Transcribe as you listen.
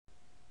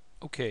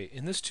Okay,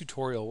 in this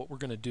tutorial what we're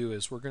going to do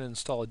is we're going to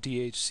install a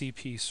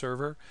DHCP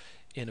server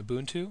in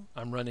Ubuntu.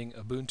 I'm running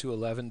Ubuntu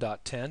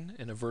 11.10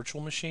 in a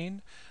virtual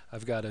machine.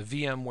 I've got a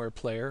VMware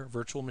player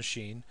virtual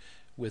machine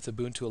with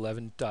Ubuntu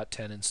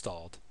 11.10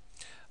 installed.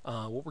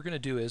 What we're going to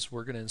do is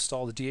we're going to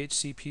install the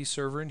DHCP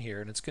server in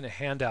here, and it's going to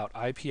hand out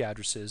IP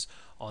addresses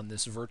on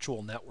this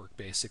virtual network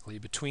basically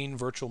between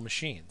virtual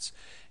machines.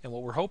 And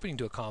what we're hoping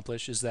to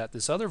accomplish is that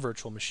this other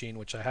virtual machine,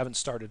 which I haven't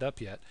started up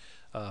yet,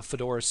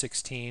 Fedora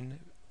 16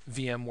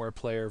 VMware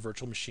player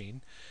virtual machine,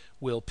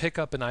 will pick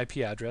up an IP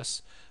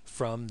address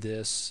from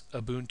this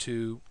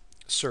Ubuntu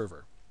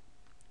server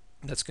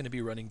that's going to be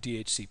running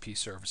DHCP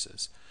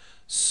services.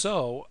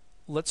 So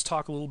let's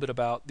talk a little bit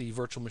about the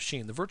virtual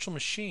machine. The virtual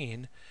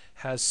machine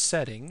has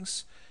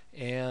settings,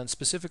 and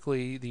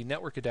specifically the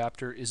network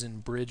adapter is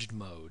in bridged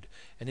mode.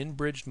 And in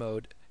bridged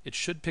mode, it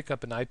should pick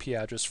up an IP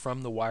address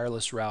from the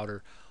wireless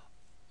router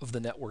of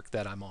the network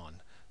that I'm on.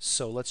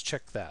 So let's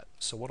check that.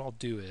 So what I'll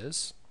do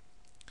is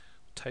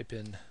type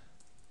in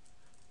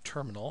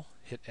terminal,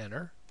 hit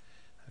enter.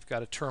 I've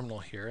got a terminal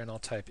here, and I'll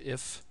type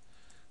if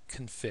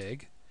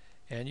config,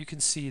 and you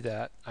can see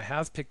that I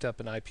have picked up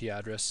an IP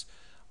address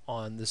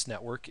on this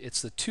network.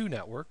 It's the 2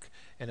 network,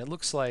 and it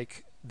looks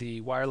like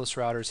the wireless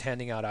router is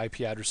handing out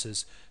IP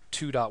addresses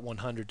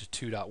 2.100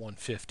 to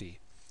 2.150.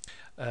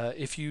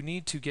 If you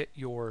need to get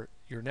your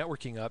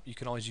networking up, you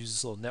can always use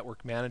this little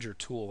network manager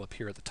tool up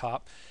here at the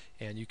top,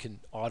 and you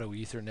can auto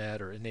Ethernet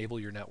or enable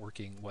your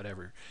networking,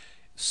 whatever.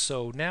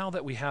 So now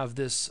that we have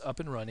this up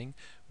and running,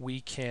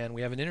 we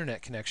have an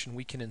internet connection.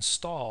 We can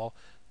install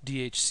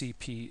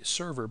DHCP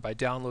server by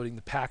downloading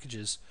the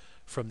packages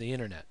from the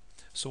internet.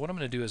 So what I'm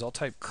going to do is I'll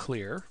type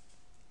clear,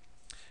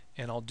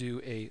 and I'll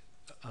do a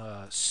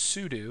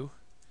sudo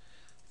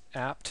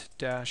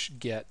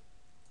apt-get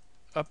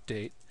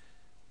update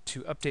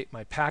to update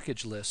my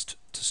package list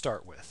to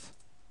start with.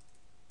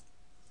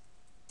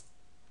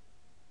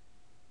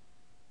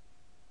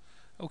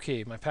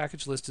 Okay, my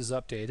package list is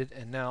updated,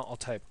 and now I'll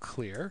type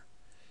clear,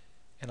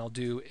 and I'll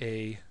do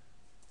a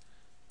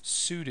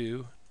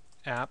sudo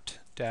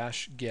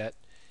apt-get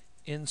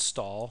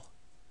install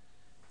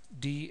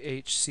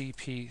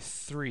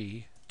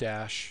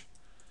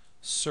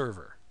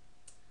DHCP3-server.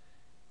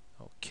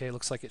 Okay,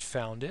 looks like it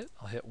found it.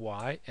 I'll hit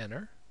Y,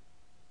 enter.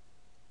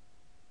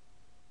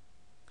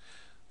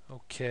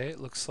 Okay, it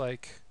looks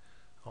like,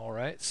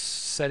 alright,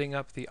 setting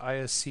up the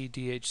ISC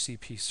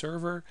DHCP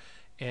server.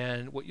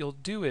 And what you'll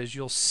do is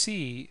you'll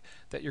see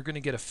that you're going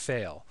to get a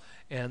fail.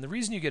 And the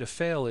reason you get a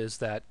fail is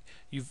that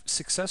you've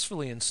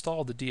successfully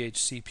installed the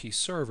DHCP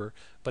server,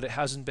 but it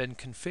hasn't been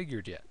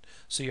configured yet.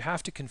 So you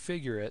have to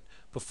configure it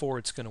before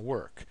it's going to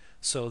work.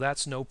 So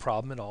that's no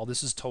problem at all.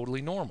 This is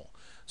totally normal.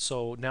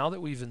 So now that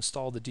we've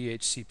installed the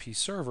DHCP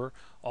server,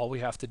 all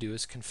we have to do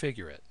is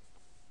configure it.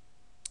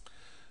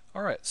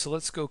 Alright, so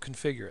let's go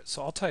configure it.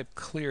 So I'll type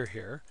clear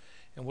here,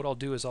 and what I'll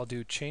do is I'll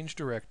do change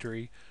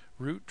directory,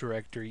 root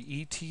directory,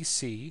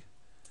 etc.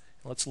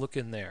 Let's look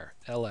in there,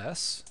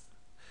 ls.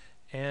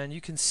 And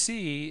you can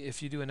see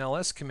if you do an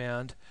ls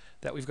command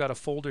that we've got a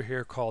folder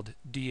here called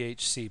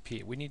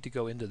DHCP. We need to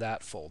go into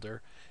that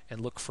folder and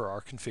look for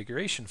our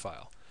configuration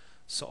file.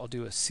 So I'll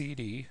do a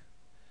cd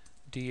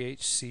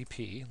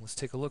DHCP. Let's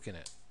take a look in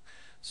it.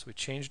 So we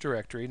change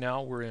directory.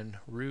 Now we're in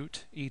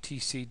root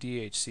etc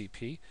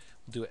DHCP.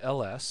 We'll do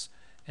ls,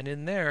 and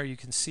in there you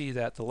can see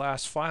that the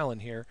last file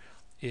in here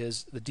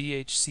is the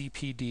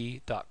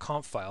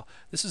dhcpd.conf file.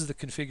 This is the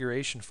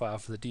configuration file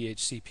for the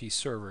DHCP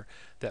server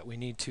that we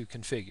need to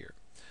configure.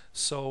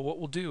 So what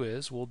we'll do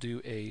is we'll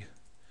do a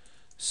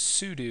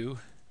sudo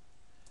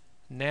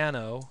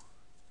nano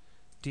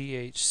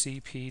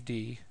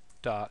dhcpd.conf,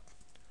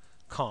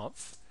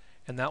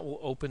 and that will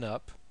open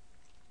up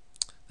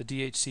the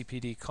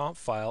DHCPD conf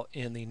file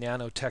in the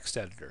Nano text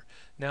editor.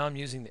 Now I'm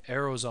using the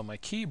arrows on my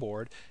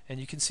keyboard, and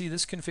you can see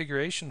this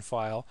configuration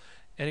file,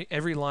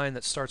 every line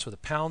that starts with a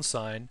pound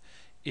sign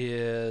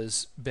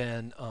is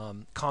been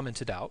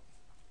commented out.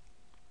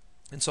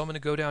 And so I'm going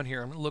to go down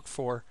here, I'm going to look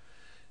for,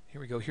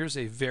 here we go, here's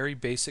a very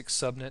basic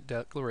subnet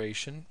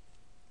declaration.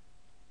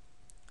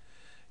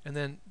 And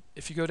then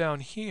if you go down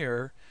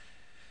here,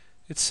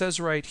 it says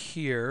right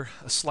here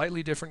a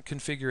slightly different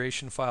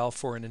configuration file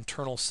for an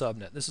internal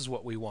subnet. This is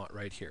what we want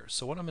right here.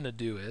 So what I'm going to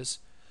do is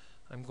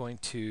I'm going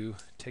to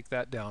take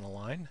that down a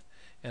line,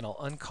 and I'll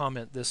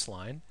uncomment this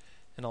line,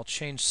 and I'll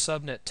change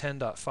subnet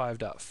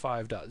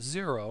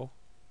 10.5.5.0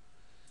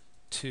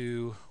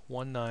 to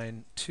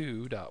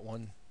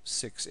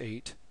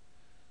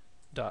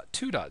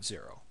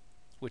 192.168.2.0,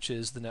 which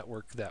is the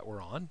network that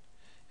we're on.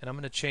 And I'm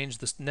going to change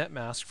this net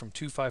mask from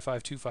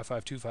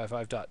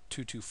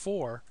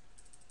 255.255.255.224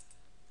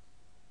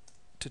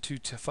 to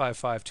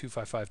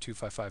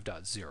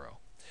 255.255.255.0.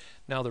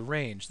 Now the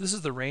range, this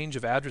is the range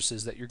of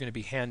addresses that you're going to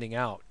be handing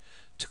out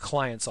to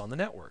clients on the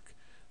network.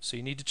 So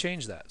you need to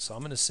change that. So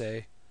I'm going to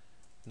say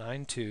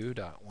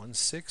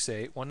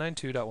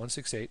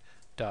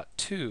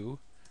 192.168.2.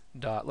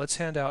 Let's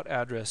hand out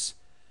address,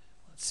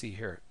 let's see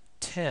here,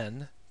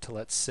 10 to,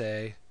 let's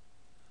say,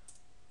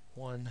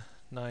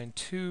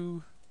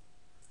 192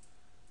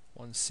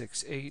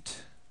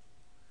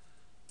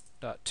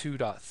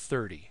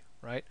 168.2.30,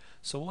 right?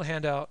 So we'll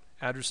hand out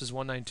addresses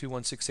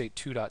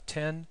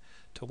 192.168.2.10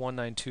 to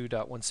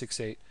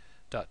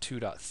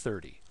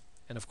 192.168.2.30.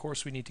 And of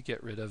course we need to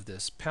get rid of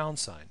this pound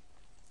sign.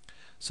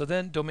 So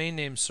then domain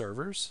name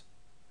servers,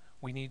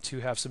 we need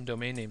to have some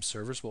domain name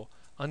servers. We'll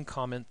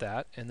uncomment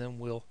that, and then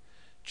we'll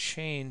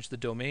change the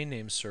domain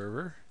name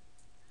server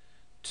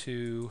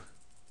to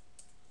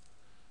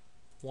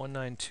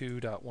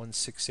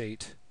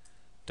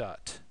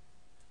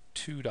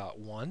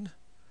 192.168.2.1,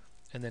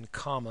 and then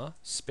comma,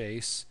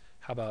 space,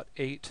 how about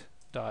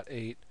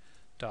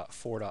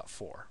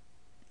 8.8.4.4.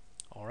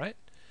 All right.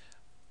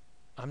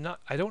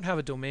 I don't have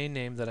a domain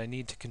name that I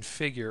need to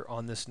configure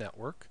on this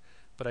network,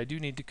 but I do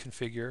need to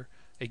configure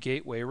a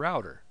gateway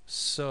router.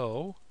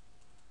 So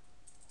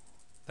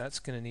that's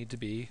going to need to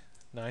be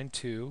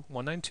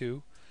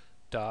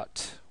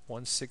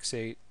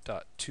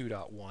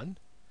 192.168.2.1.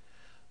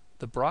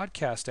 The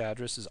broadcast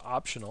address is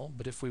optional,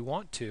 but if we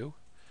want to,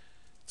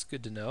 it's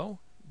good to know.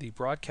 The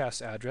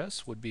broadcast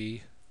address would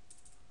be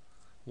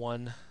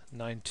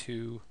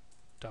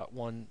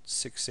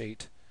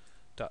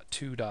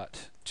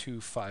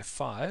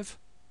 192.168.2.255.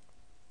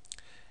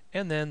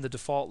 And then the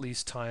default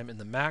lease time and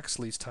the max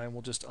lease time,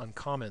 we'll just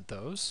uncomment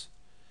those.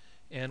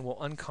 And we'll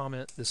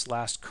uncomment this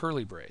last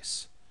curly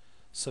brace.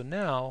 So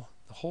now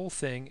the whole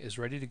thing is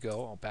ready to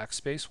go. I'll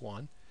backspace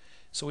 1.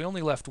 So we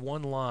only left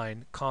one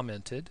line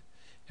commented.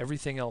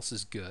 Everything else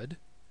is good.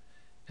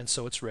 And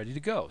so it's ready to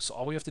go. So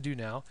all we have to do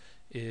now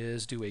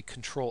is do a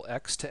Control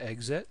X to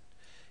exit.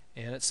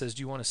 And it says,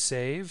 do you want to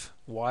save?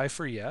 Y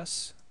for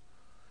yes.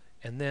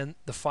 And then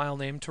the file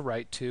name to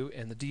write to,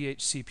 and the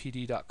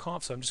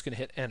dhcpd.conf. So I'm just going to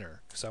hit enter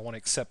because I want to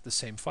accept the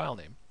same file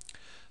name.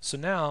 So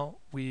now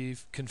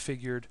we've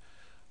configured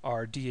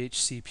our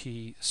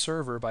DHCP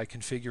server by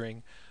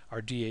configuring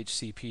our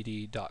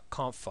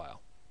dhcpd.conf file.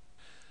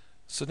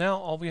 So now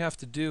all we have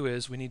to do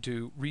is we need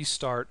to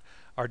restart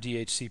our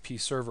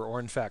DHCP server, or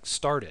in fact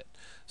start it.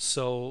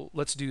 So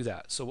let's do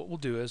that. So what we'll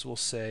do is we'll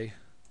say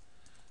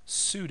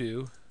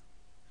sudo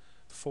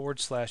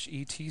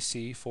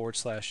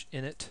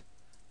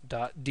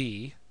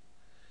 /etc/init.d.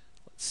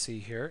 Let's see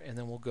here, and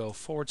then we'll go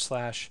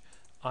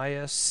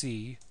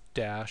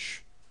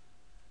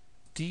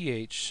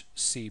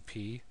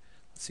 /isc-dhcp.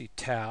 Let's see,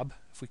 tab.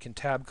 If we can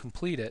tab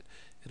complete it,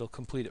 it'll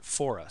complete it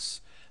for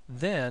us.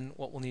 Then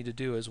what we'll need to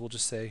do is we'll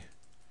just say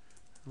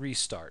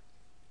restart.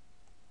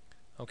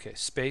 Okay,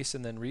 space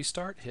and then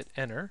restart, hit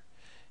enter,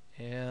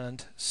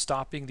 and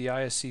stopping the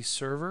ISC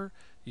server,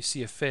 you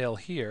see a fail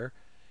here,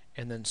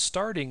 and then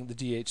starting the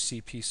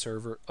DHCP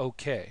server,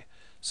 okay.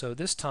 So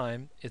this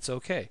time it's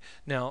okay.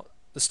 Now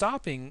the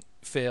stopping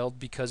failed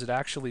because it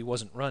actually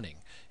wasn't running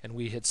and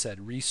we had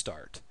said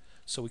restart.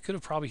 So we could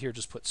have probably here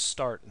just put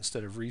start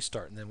instead of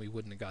restart, and then we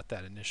wouldn't have got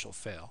that initial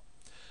fail.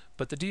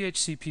 But the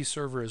DHCP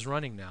server is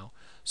running now,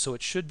 so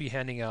it should be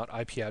handing out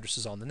IP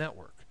addresses on the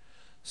network.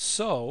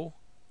 So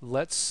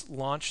let's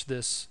launch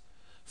this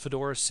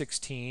Fedora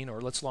 16,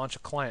 or let's launch a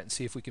client and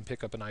see if we can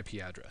pick up an IP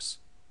address.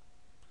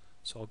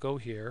 So I'll go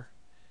here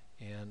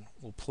and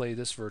we'll play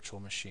this virtual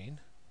machine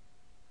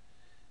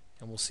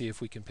and we'll see if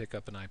we can pick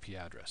up an IP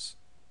address.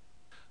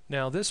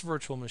 Now this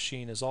virtual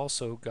machine has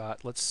also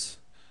got, once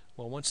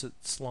it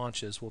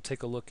launches, we'll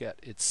take a look at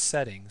its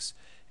settings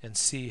and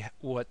see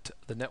what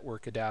the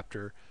network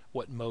adapter,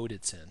 what mode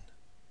it's in.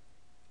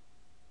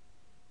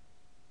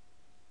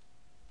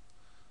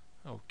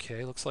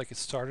 Okay, looks like it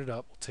started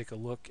up. We'll take a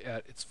look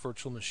at its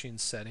virtual machine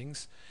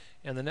settings,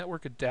 and the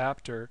network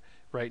adapter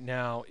right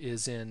now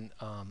is in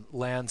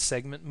LAN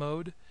segment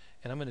mode,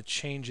 and I'm going to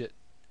change it.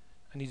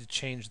 I need to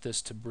change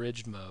this to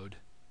bridged mode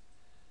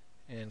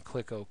and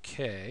click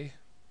OK.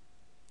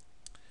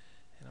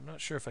 And I'm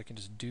not sure if I can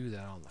just do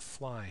that on the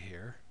fly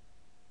here.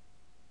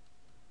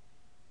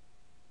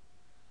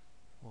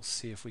 We'll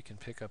see if we can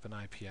pick up an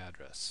IP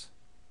address.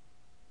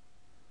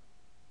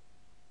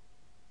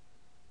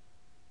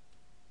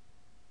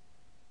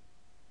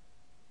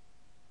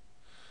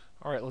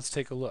 Alright, let's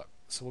take a look.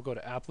 So we'll go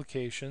to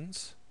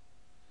Applications,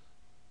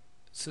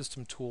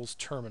 System Tools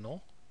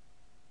Terminal,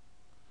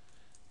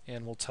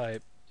 and we'll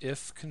type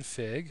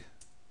ifconfig,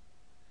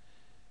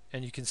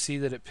 and you can see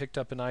that it picked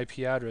up an IP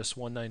address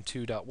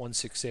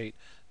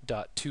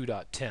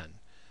 192.168.2.10.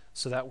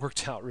 So that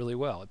worked out really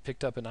well. It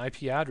picked up an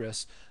IP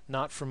address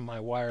not from my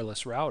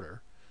wireless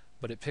router,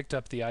 but it picked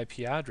up the IP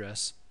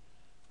address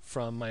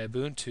from my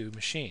Ubuntu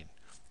machine.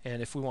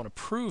 And if we want to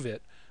prove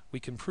it,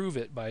 we can prove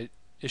it by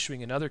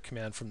issuing another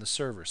command from the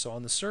server. So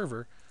on the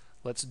server,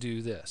 let's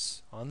do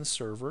this. On the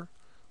server,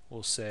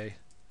 we'll say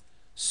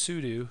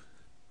sudo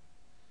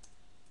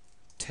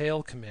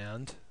tail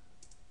command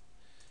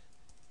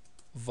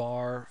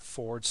var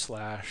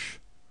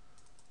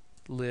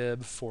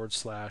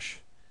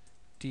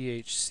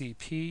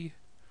 /lib/dhcp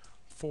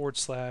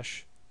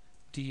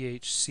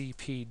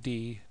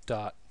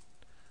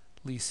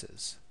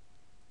 /dhcpd.leases.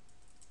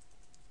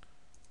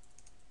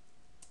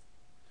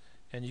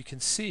 And you can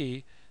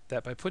see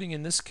that by putting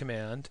in this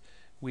command,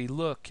 we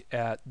look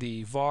at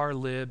the var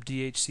lib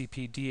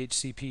dhcp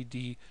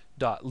dhcpd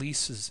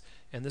Ubuntu.leases,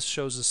 and this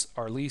shows us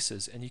our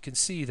leases, and you can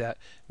see that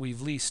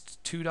we've leased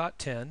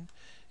 2.10.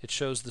 It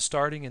shows the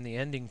starting and the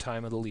ending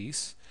time of the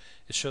lease.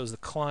 It shows the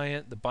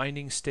client, the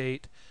binding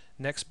state,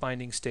 next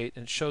binding state,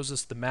 and it shows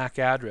us the MAC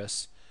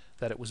address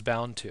that it was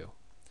bound to.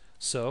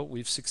 So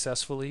we've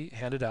successfully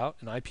handed out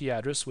an IP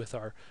address with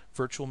our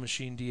virtual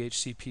machine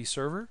DHCP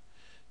server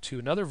to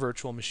another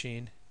virtual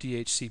machine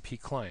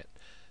DHCP client.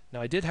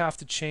 Now I did have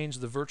to change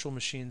the virtual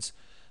machine's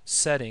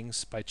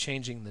settings by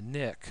changing the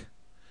NIC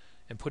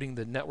and putting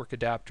the network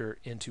adapter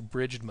into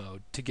bridged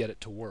mode to get it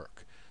to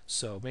work.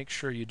 So make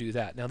sure you do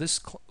that. Now this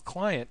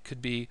client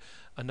could be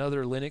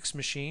another Linux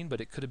machine, but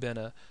it could have been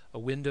a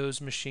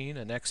Windows machine,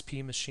 an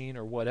XP machine,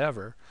 or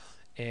whatever,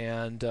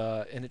 and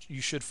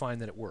you should find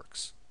that it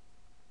works.